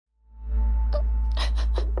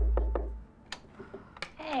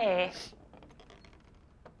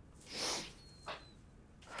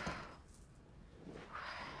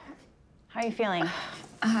How are you feeling?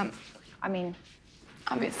 I mean,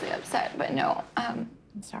 Obviously upset, but no. I'm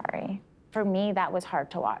sorry. For me, that was hard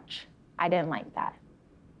to watch. I didn't like that.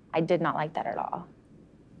 I did not like that at all.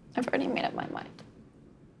 I've already made up my mind.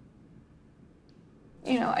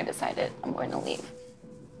 You know, I decided I'm going to leave.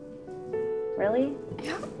 Really?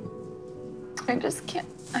 Yeah. I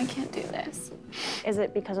can't do this. Is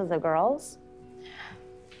it because of the girls?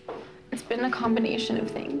 It's been a combination of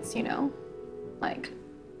things, you know? Like,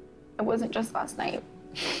 it wasn't just last night.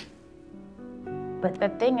 But the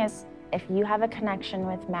thing is, if you have a connection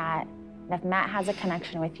with Matt, and if Matt has a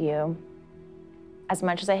connection with you, as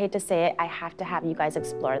much as I hate to say it, I have to have you guys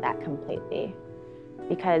explore that completely.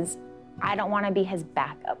 Because I don't want to be his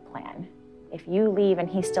backup plan. If you leave and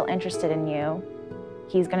he's still interested in you,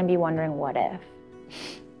 he's going to be wondering what if.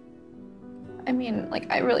 I mean, like,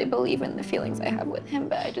 I really believe in the feelings I have with him,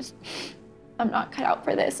 but I'm not cut out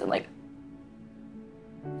for this, and like,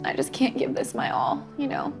 I just can't give this my all, you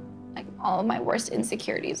know? Like, all of my worst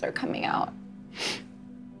insecurities are coming out.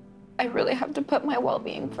 I really have to put my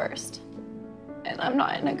well-being first, and I'm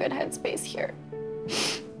not in a good headspace here.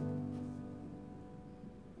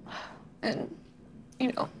 And,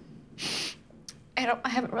 you know, I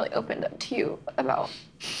haven't really opened up to you about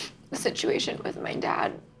the situation with my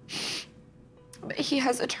dad, but he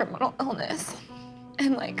has a terminal illness,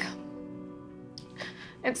 and like,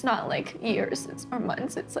 it's not like years or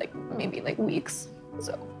months, it's like maybe like weeks.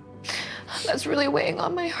 So that's really weighing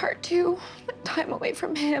on my heart too, time away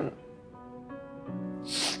from him.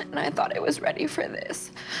 And I thought I was ready for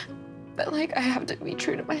this, but like, I have to be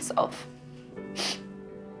true to myself.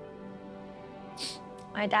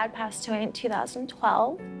 My dad passed away in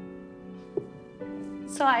 2012.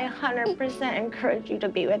 So I 100% encourage you to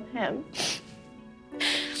be with him.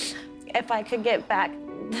 If I could get back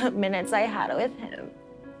the minutes I had with him.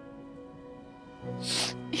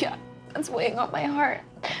 Yeah, that's weighing on my heart.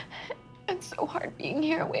 It's so hard being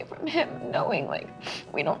here away from him, knowing like,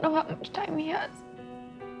 we don't know how much time he has.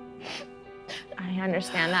 I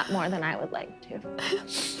understand that more than I would like to.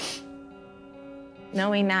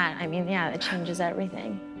 Knowing that, I mean, yeah, it changes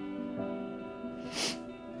everything.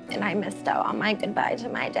 And I missed out on my goodbye to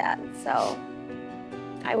my dad, so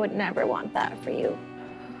I would never want that for you.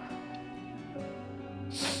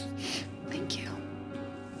 Thank you.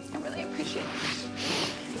 I really appreciate it.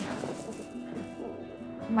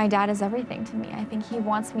 My dad is everything to me. I think he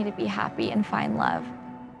wants me to be happy and find love.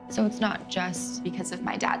 So it's not just because of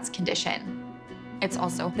my dad's condition. It's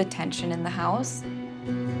also the tension in the house.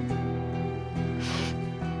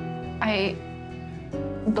 I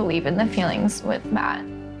believe in the feelings with Matt.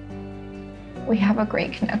 We have a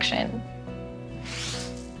great connection.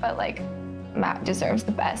 But like, Matt deserves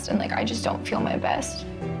the best, and like, I just don't feel my best.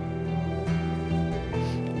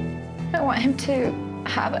 I want him to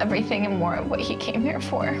have everything and more of what he came here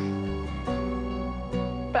for.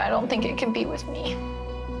 But I don't think it can be with me.